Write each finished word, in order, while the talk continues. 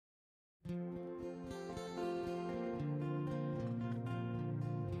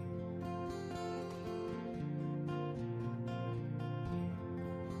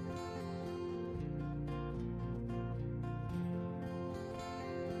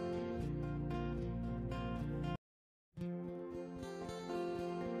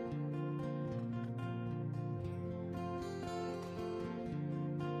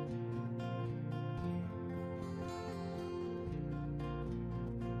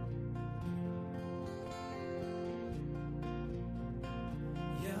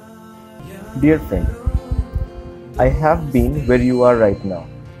Dear friend, I have been where you are right now,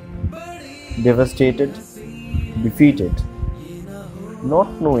 devastated, defeated, not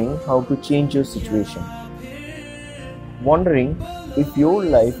knowing how to change your situation, wondering if your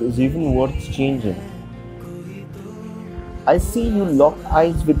life is even worth changing. I see you lock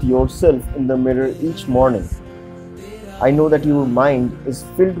eyes with yourself in the mirror each morning. I know that your mind is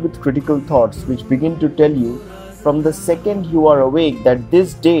filled with critical thoughts which begin to tell you from the second you are awake that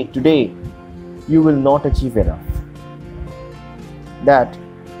this day, today, you will not achieve enough, that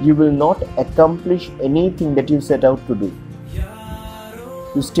you will not accomplish anything that you set out to do.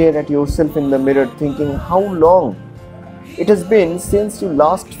 You stare at yourself in the mirror thinking how long it has been since you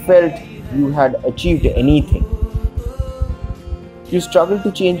last felt you had achieved anything. You struggle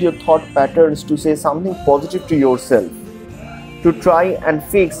to change your thought patterns, to say something positive to yourself, to try and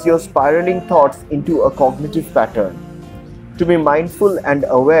fix your spiraling thoughts into a cognitive pattern, to be mindful and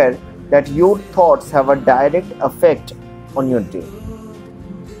aware that your thoughts have a direct effect on your day.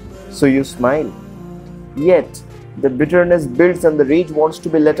 So you smile, yet the bitterness builds and the rage wants to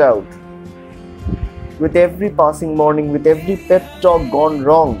be let out. With every passing morning, with every pep talk gone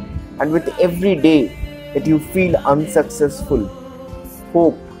wrong, and with every day that you feel unsuccessful,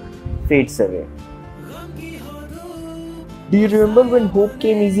 hope fades away. Do you remember when hope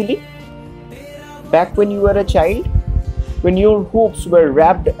came easily? Back when you were a child? When your hopes were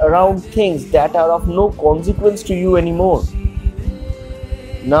wrapped around things that are of no consequence to you anymore.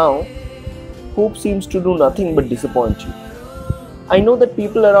 Now, hope seems to do nothing but disappoint you. I know that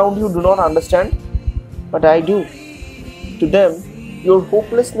people around you do not understand, but I do. To them, your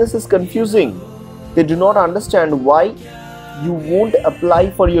hopelessness is confusing. They do not understand why you won't apply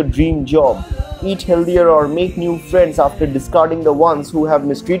for your dream job, eat healthier, or make new friends after discarding the ones who have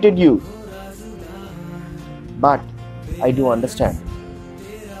mistreated you. But I do understand.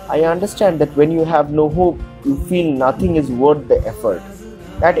 I understand that when you have no hope, you feel nothing is worth the effort,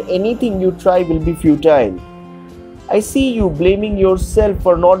 that anything you try will be futile. I see you blaming yourself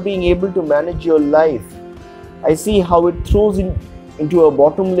for not being able to manage your life. I see how it throws into a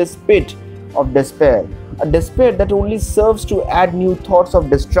bottomless pit of despair, a despair that only serves to add new thoughts of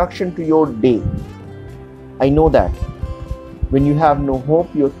destruction to your day. I know that when you have no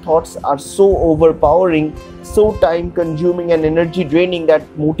hope, your thoughts are so overpowering, so time-consuming and energy-draining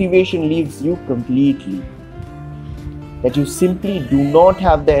that motivation leaves you completely. That you simply do not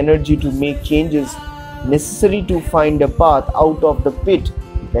have the energy to make changes necessary to find a path out of the pit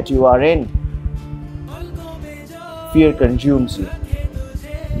that you are in. Fear consumes you.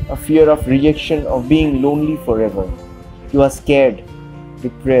 A fear of rejection, of being lonely forever. You are scared,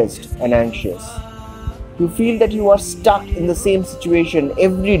 depressed, and anxious. You feel that you are stuck in the same situation,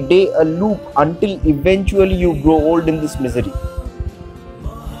 every day a loop, until eventually you grow old in this misery.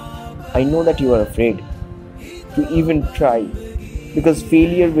 I know that you are afraid to even try, because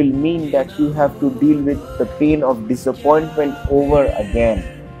failure will mean that you have to deal with the pain of disappointment over again.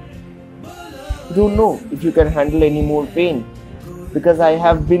 You don't know if you can handle any more pain, because I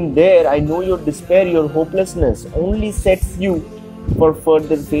have been there. I know your despair, your hopelessness only sets you for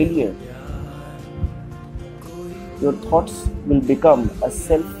further failure. Your thoughts will become a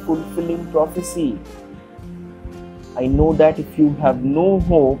self-fulfilling prophecy. I know that if you have no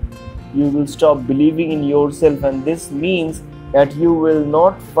hope, you will stop believing in yourself, and this means that you will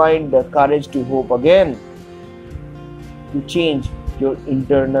not find the courage to hope again, to change your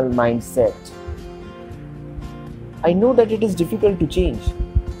internal mindset. I know that it is difficult to change,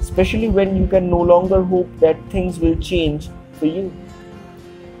 especially when you can no longer hope that things will change for you.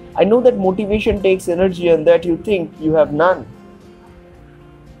 I know that motivation takes energy and that you think you have none.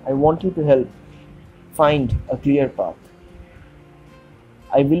 I want you to help find a clear path.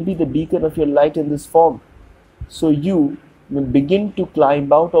 I will be the beacon of your light in this fog, so you will begin to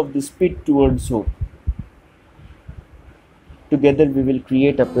climb out of this pit towards hope. Together we will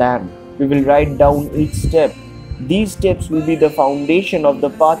create a plan. We will write down each step. These steps will be the foundation of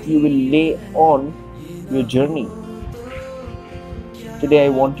the path you will lay on your journey. Today I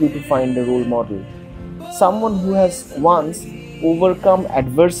want you to find a role model, someone who has once overcome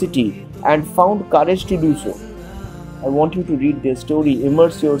adversity and found courage to do so. I want you to read their story,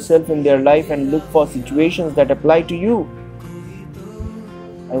 immerse yourself in their life, and look for situations that apply to you.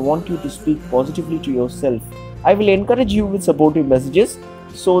 I want you to speak positively to yourself. I will encourage you with supportive messages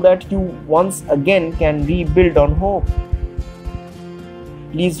so that you once again can rebuild on hope.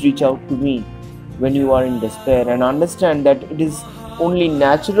 Please reach out to me when you are in despair, and understand that it is only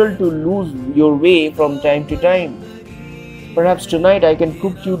natural to lose your way from time to time. Perhaps tonight I can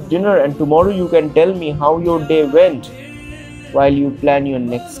cook you dinner, and tomorrow you can tell me how your day went while you plan your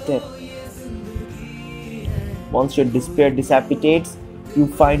next step. Once your despair dissipates, you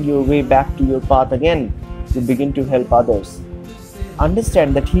find your way back to your path again. You begin to help others.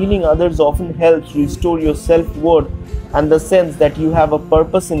 Understand that healing others often helps restore your self-worth and the sense that you have a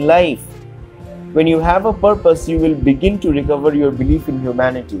purpose in life. When you have a purpose, you will begin to recover your belief in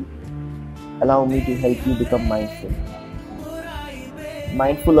humanity. Allow me to help you become mindful.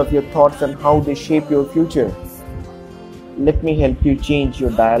 Mindful of your thoughts and how they shape your future. Let me help you change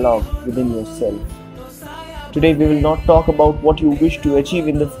your dialogue within yourself. Today we will not talk about what you wish to achieve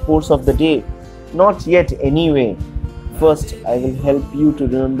in the course of the day. Not yet anyway. First, I will help you to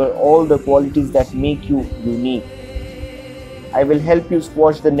remember all the qualities that make you unique. I will help you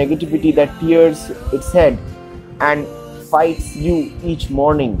squash the negativity that rears its head and fights you each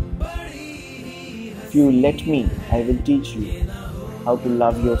morning. If you let me, I will teach you how to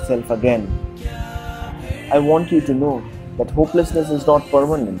love yourself again. I want you to know that hopelessness is not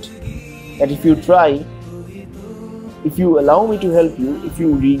permanent. That if you try, if you allow me to help you, if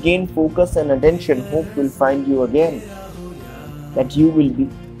you regain focus and attention, hope will find you again. That you will be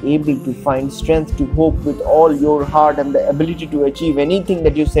able to find strength to hope with all your heart and the ability to achieve anything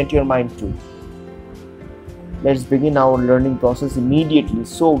that you set your mind to. Let's begin our learning process immediately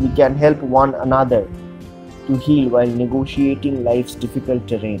so we can help one another to heal while negotiating life's difficult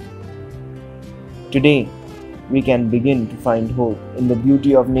terrain. Today, we can begin to find hope in the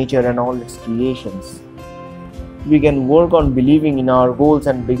beauty of nature and all its creations. We can work on believing in our goals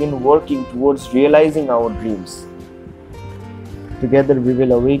and begin working towards realizing our dreams. Together we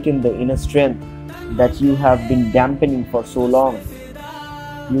will awaken the inner strength that you have been dampening for so long.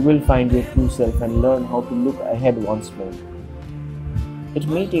 You will find your true self and learn how to look ahead once more. It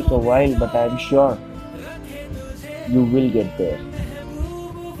may take a while, but I am sure you will get there.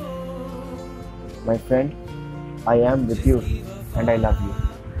 My friend, I am with you and I love you.